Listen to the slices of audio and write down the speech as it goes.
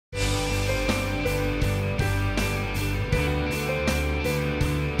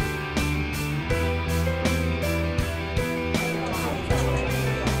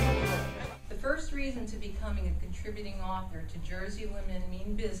pathways into becoming a contributing author to Jersey Women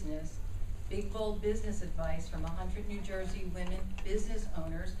Mean Business, big bold business advice from 100 New Jersey women business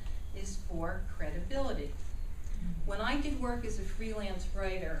owners, is for credibility. When I did work as a freelance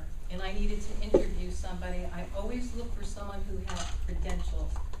writer and I needed to interview somebody, I always looked for someone who had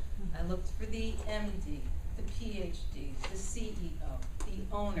credentials. I looked for the MD, the PhD, the CEO,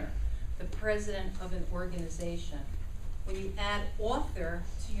 the owner, the president of an organization. When you add author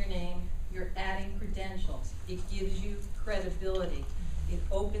to your name, you're adding credentials. It gives you credibility. It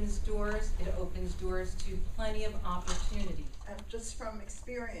opens doors. It opens doors to plenty of opportunity. And just from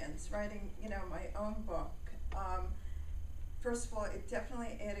experience, writing, my own book, first of all, it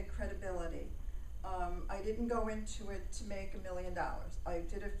definitely added credibility. I didn't go into it to make $1 million. I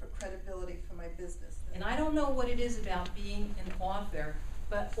did it for credibility for my business. And I don't know what it is about being an author,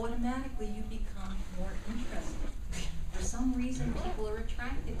 but automatically you become more interesting. For some reason, people are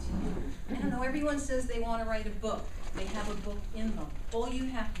attracted to you. I don't know, everyone says they want to write a book. They have a book in them. All you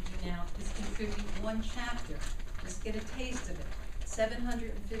have to do now is contribute one chapter. Just get a taste of it.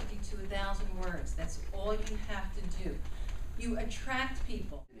 750 to 1,000 words. That's all you have to do. You attract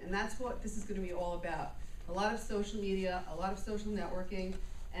people. And that's what this is going to be all about. A lot of social media, a lot of social networking,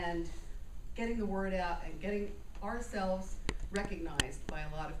 and getting the word out and getting ourselves recognized by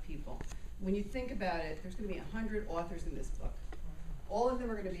a lot of people. When you think about it, there's going to be 100 authors in this book. All of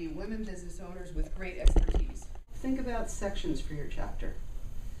them are going to be women business owners with great expertise. Think about sections for your chapter.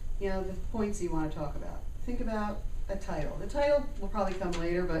 The points you want to talk about. Think about a title. The title will probably come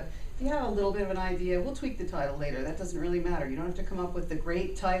later, but if you have a little bit of an idea, we'll tweak the title later. That doesn't really matter. You don't have to come up with the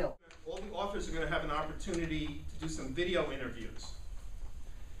great title. All the authors are going to have an opportunity to do some video interviews.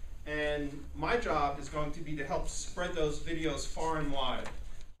 And my job is going to be to help spread those videos far and wide.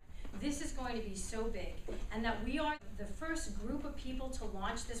 This is going to be so big, and that we are the first group of people to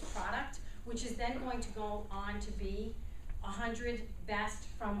launch this product, which is then going to go on to be 100 best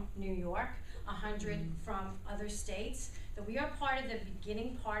from New York, 100 from other states. That we are part of the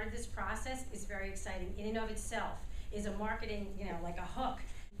beginning part of this process is very exciting in and of itself, is a marketing, like a hook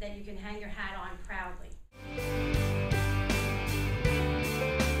that you can hang your hat on proudly.